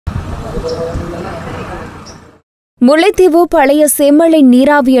முல்லைத்தீவு பழைய செம்மலை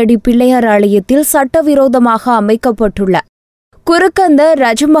நீராவியடி பிள்ளையார் ஆலயத்தில் சட்டவிரோதமாக அமைக்கப்பட்டுள்ள குருக்கந்த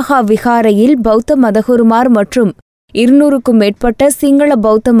ரஜமகா விகாரையில் பௌத்த மதகுருமார் மற்றும் 200க்கும் மேற்பட்ட சிங்கள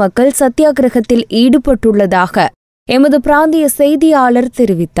பௌத்த மக்கள் சத்தியாகிரகத்தில் ஈடுபட்டுள்ளதாக எமது பிராந்திய செய்தியாளர்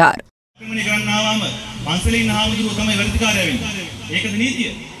தெரிவித்தார்.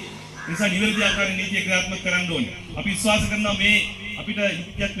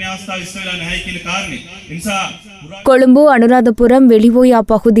 கொழும்பு அனுராதபுரம் வெளிவோயா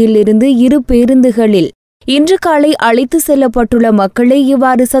பகுதியில் இருந்து 2 பேருந்துகளில் இன்று காலை அழைத்து செல்லப்பட்டுள்ள மக்களை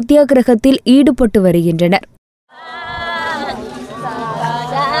இவ்வாறு சத்தியாகிரகத்தில் ஈடுபட்டு வருகின்றனர்.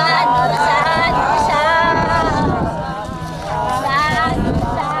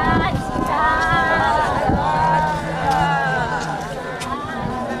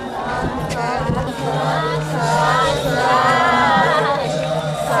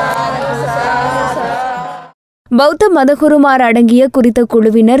 பௌத்த மதகுருமார் அடங்கிய குறித்த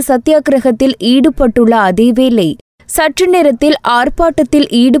குழுவினர் சத்தியாகிரகத்தில் ஈடுபட்டுள்ள அதேவேளை சற்று நேரத்தில் ஆர்ப்பாட்டத்தில்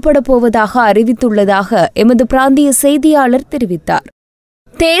ஈடுபடப் போவதாக அறிவித்துள்ளதாக எமது பிராந்திய செய்தியாளர் தெரிவித்தார்.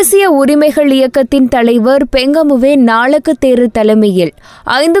 தேசிய உரிமைகள் இயக்கத்தின் தலைவர் பெங்கமுவே நாளக்கு தேரு தலைமையில்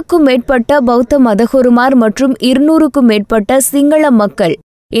 5க்கும் மேற்பட்ட பௌத்த மதகுருமார் மற்றும் 200க்கும் மேற்பட்ட சிங்கள மக்கள்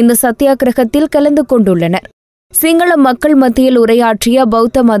இந்த சத்தியாகிரகத்தில் கலந்து கொண்டுள்ளனர். சிங்கள மக்கள் மத்தியில் உரையாற்றிய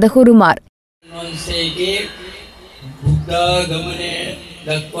பௌத்த மதகுருமார்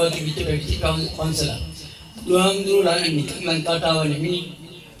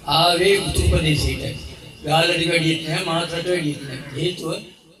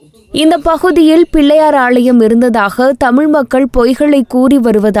இந்த பகுதியில் பிள்ளையார் ஆலயம் இருந்ததாக தமிழ் மக்கள் பொய்களை கூறி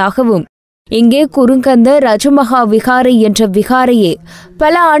வருவதாகவும் இங்கே குருங்கந்த ரஜமகா விகாரை என்ற விகாரையே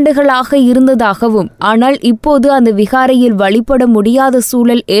பல ஆண்டுகளாக இருந்ததாகவும் ஆனால் இப்போது அந்த விகாரையில் வழிபட முடியாத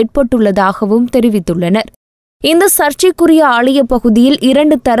சூழல் ஏற்பட்டுள்ளதாகவும் தெரிவித்துள்ளனர். இந்த சர்ச்சைக்குரிய ஆலய பகுதியில்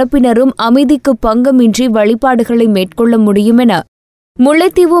 2 தரப்பினரும் அமைதிக்கு பங்கமின்றி வழிபாடுகளை மேற்கொள்ள முடியும் என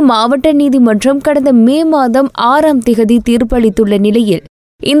முல்லைத்தீவு மாவட்ட நீதிமன்றம் கடந்த மே மாதம் 6ஆம் திகதி தீர்ப்பளித்துள்ள நிலையில்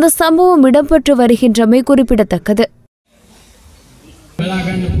இந்த சம்பவம் இடம்பெற்று வருகின்றமை குறிப்பிடத்தக்கது.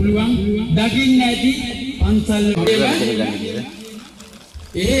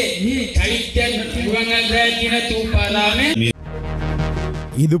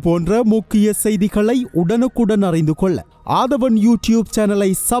 இது போன்ற முக்கிய செய்திகளை உடனுக்குடன் அறிந்து கொள்ள ஆதவன் யூடியூப் சேனலை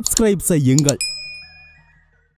சப்ஸ்கிரைப் செய்யுங்கள்.